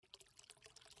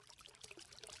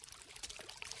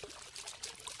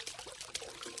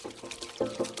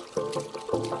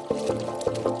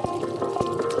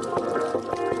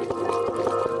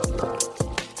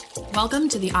Welcome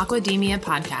to the Aquademia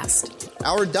podcast.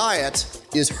 Our diet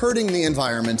is hurting the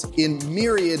environment in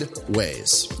myriad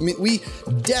ways. I mean, we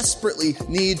desperately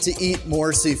need to eat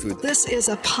more seafood. This is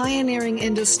a pioneering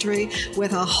industry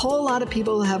with a whole lot of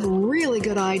people who have really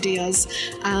good ideas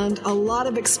and a lot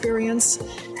of experience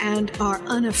and are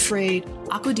unafraid.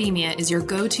 Aquademia is your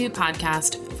go-to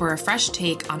podcast for a fresh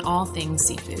take on all things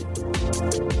seafood.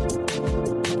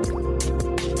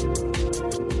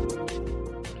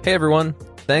 Hey everyone,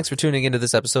 thanks for tuning into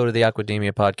this episode of the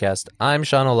Aquademia podcast. I'm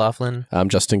Sean O'Loughlin. I'm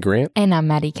Justin Grant. And I'm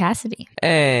Maddie Cassidy.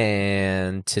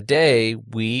 And today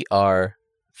we are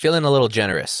feeling a little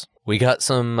generous. We got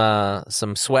some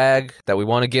swag that we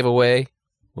want to give away.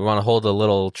 We want to hold a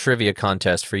little trivia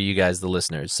contest for you guys, the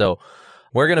listeners. So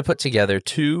we're going to put together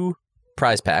 2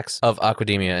 prize packs of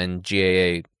Aquademia and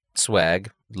GAA swag,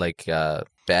 like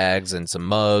bags and some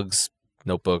mugs,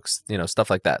 notebooks,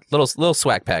 stuff like that. Little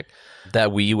swag pack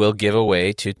that we will give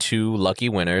away to 2 lucky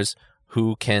winners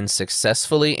who can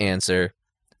successfully answer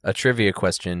a trivia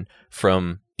question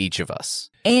from each of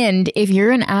us. And if you're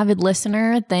an avid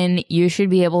listener, then you should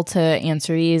be able to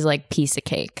answer these like piece of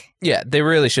cake. Yeah, they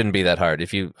really shouldn't be that hard.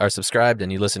 If you are subscribed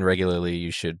and you listen regularly, you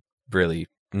should really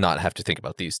not have to think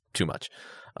about these too much.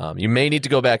 You may need to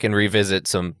go back and revisit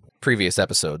some previous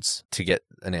episodes to get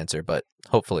an answer, but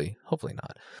hopefully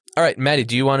not. All right, Maddie,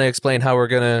 do you want to explain how we're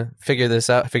going to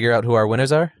figure out who our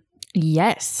winners are?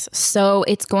 Yes. So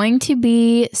it's going to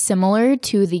be similar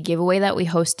to the giveaway that we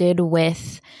hosted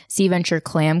with Sea Venture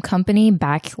Clam Company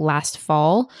back last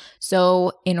fall.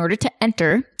 So in order to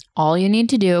enter, all you need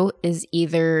to do is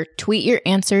either tweet your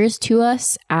answers to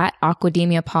us at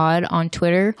Aquademia Pod on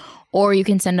Twitter, or you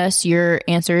can send us your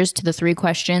answers to the 3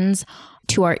 questions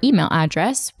to our email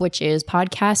address, which is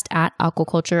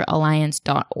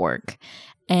podcast@aquaculturealliance.org.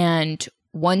 And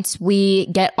once we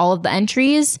get all of the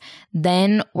entries,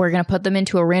 then we're going to put them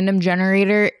into a random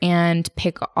generator and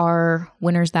pick our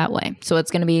winners that way. So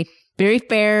it's going to be very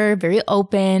fair, very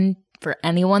open for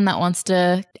anyone that wants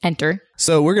to enter.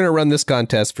 So we're going to run this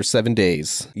contest for 7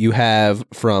 days. You have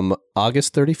from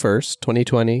August 31st,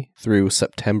 2020 through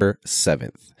September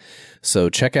 7th. So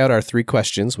check out our 3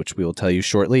 questions, which we will tell you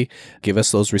shortly. Give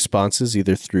us those responses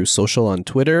either through social on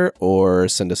Twitter or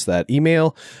send us that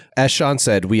email. As Sean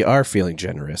said, we are feeling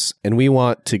generous, and we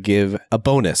want to give a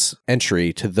bonus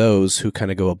entry to those who kind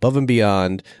of go above and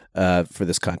beyond for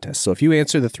this contest. So if you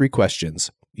answer the 3 questions,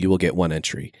 you will get 1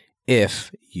 entry.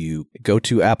 If you go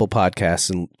to Apple Podcasts,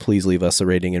 and please leave us a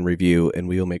rating and review, and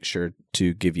we will make sure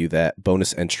to give you that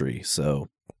bonus entry. So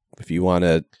if you want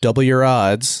to double your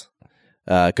odds,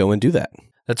 go and do that.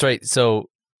 That's right. So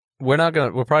we're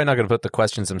probably not gonna put the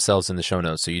questions themselves in the show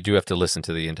notes. So you do have to listen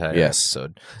to the entire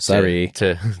episode. Sorry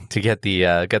to get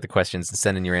the questions and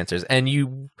send in your answers. And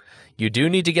you do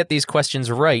need to get these questions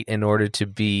right in order to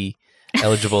be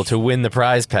eligible to win the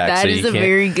prize pack. That is a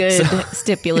very good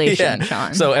stipulation,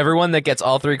 Sean. So everyone that gets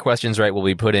all 3 questions right will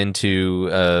be put into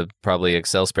probably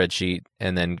Excel spreadsheet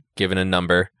and then given a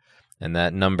number, and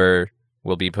that number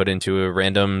will be put into a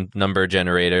random number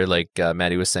generator, like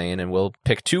Maddie was saying, and we'll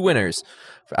pick 2 winners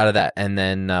out of that. And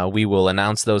then we will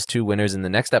announce those 2 winners in the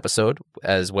next episode,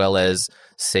 as well as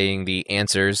saying the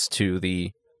answers to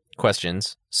the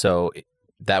questions. So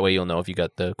that way you'll know if you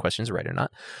got the questions right or not.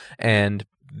 And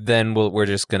then we're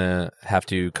just going to have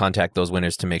to contact those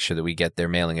winners to make sure that we get their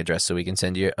mailing address so we can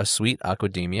send you a sweet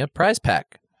Aquademia prize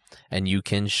pack. And you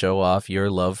can show off your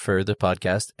love for the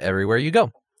podcast everywhere you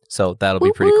go. So that'll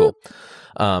be pretty cool.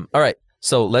 All right,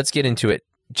 so let's get into it.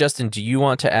 Justin, do you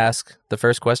want to ask the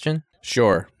first question?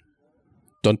 Sure.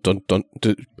 Dun, dun, dun,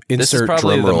 insert this is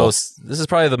probably drum roll. This is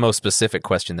probably the most specific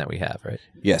question that we have, right?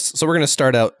 Yes. So we're going to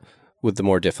start out with the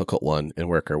more difficult one and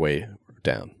work our way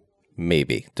down.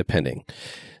 Maybe, depending.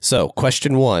 So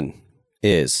question 1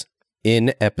 is,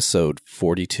 in episode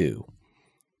 42,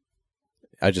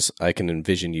 I can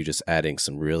envision you just adding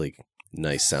some really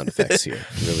nice sound effects here.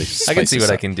 Really, I can see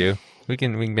what I can do. We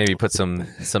can maybe put some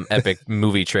epic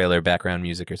movie trailer background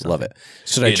music or something. Love it.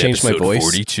 Should I change my voice?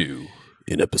 42.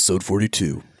 In episode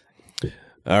 42.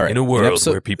 All right. In a world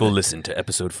where people listen to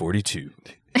episode 42.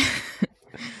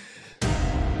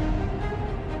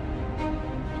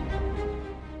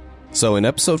 So in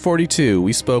episode 42,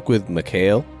 we spoke with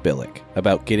Mikhail Bilyk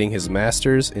about getting his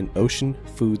master's in ocean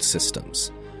food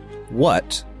systems.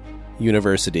 What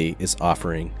university is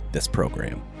offering this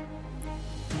program?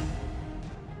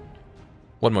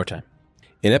 One more time.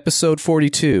 In episode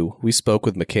 42, we spoke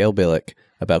with Mikhail Bilyk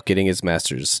about getting his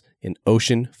master's in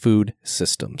ocean food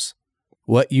systems.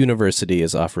 What university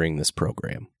is offering this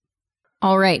program?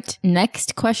 All right,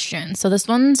 next question. So this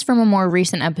one's from a more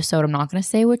recent episode. I'm not going to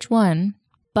say which one,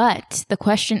 but the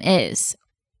question is,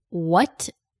 what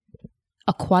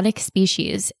aquatic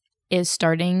species is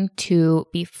starting to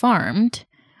be farmed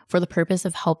for the purpose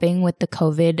of helping with the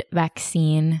COVID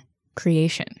vaccine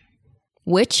creation?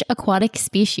 Which aquatic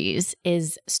species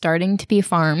is starting to be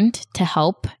farmed to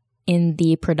help in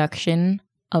the production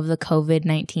of the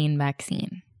COVID-19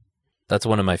 vaccine? That's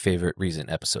one of my favorite recent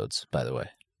episodes, by the way.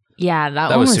 Yeah, that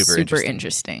one was super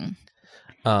interesting.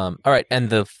 All right, and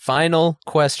the final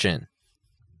question.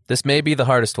 This may be the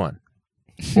hardest one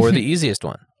or the easiest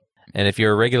one. And if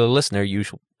you're a regular listener, you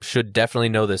should definitely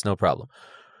know this, no problem.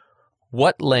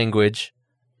 What language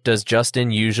does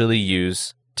Justin usually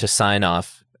use to sign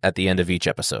off at the end of each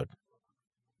episode?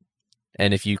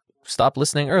 And if you stop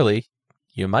listening early,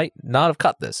 you might not have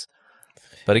caught this.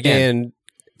 But again... And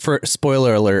for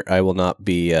spoiler alert, I will not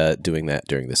be doing that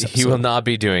during this episode. He will not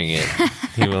be doing it.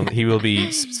 He will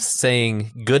be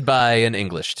saying goodbye in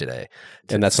English today.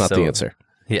 And that's not the answer.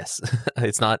 Yes,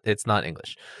 it's not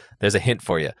English. There's a hint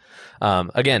for you.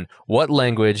 Again, what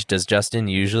language does Justin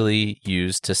usually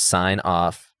use to sign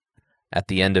off at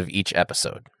the end of each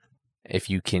episode? If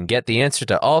you can get the answer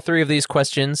to all three of these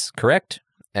questions correct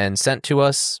and sent to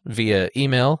us via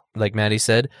email, like Maddie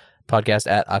said,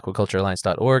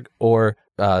 podcast@aquaculturealliance.org, or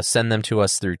send them to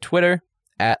us through Twitter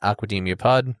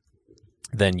 @aquademiapod,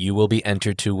 then you will be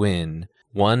entered to win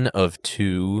one of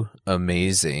 2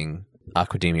 amazing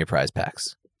Aquademia prize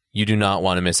packs. You do not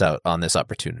want to miss out on this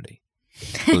opportunity.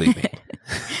 Believe me.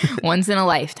 Once in a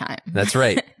lifetime. That's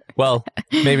right. Well,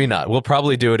 maybe not. We'll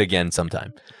probably do it again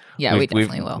sometime. Yeah, we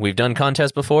definitely will. We've done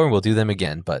contests before, and we'll do them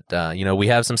again. But, we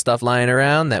have some stuff lying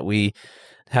around that we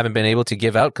haven't been able to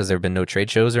give out because there have been no trade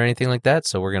shows or anything like that.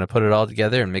 So we're going to put it all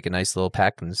together and make a nice little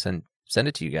pack and send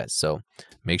it to you guys. So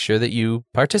make sure that you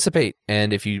participate.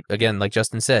 And if you, again, like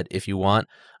Justin said, if you want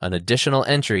an additional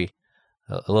entry,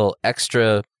 a little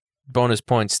extra bonus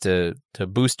points to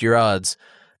boost your odds,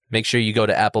 make sure you go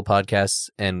to Apple Podcasts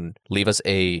and leave us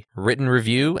a written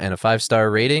review and a 5-star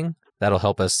rating. That'll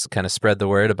help us kind of spread the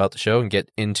word about the show and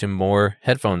get into more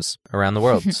headphones around the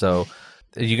world. So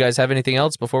do you guys have anything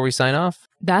else before we sign off?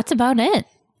 That's about it.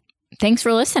 Thanks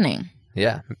for listening.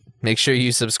 Yeah. Make sure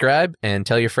you subscribe and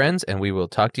tell your friends, and we will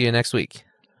talk to you next week.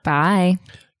 Bye.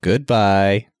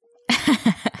 Goodbye.